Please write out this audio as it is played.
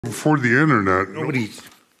Before the internet, nobody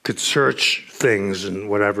could search things and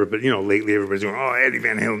whatever, but lately everybody's going, oh, Eddie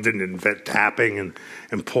Van Halen didn't invent tapping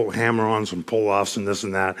and pull hammer-ons and pull-offs and this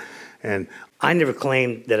and that. And I never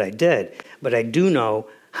claimed that I did, but I do know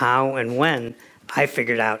how and when I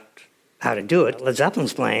figured out how to do it. Led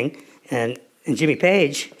Zeppelin's playing, and Jimmy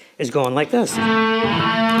Page is going like this. And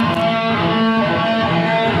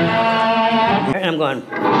I'm going.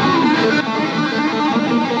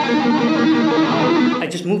 I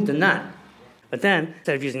just moved the nut. But then,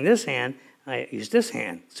 instead of using this hand, I use this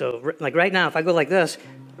hand. So, like right now, if I go like this,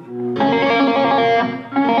 you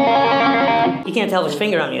can't tell which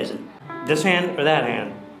finger I'm using. This hand or that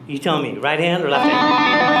hand? You tell me, right hand or left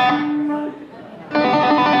hand?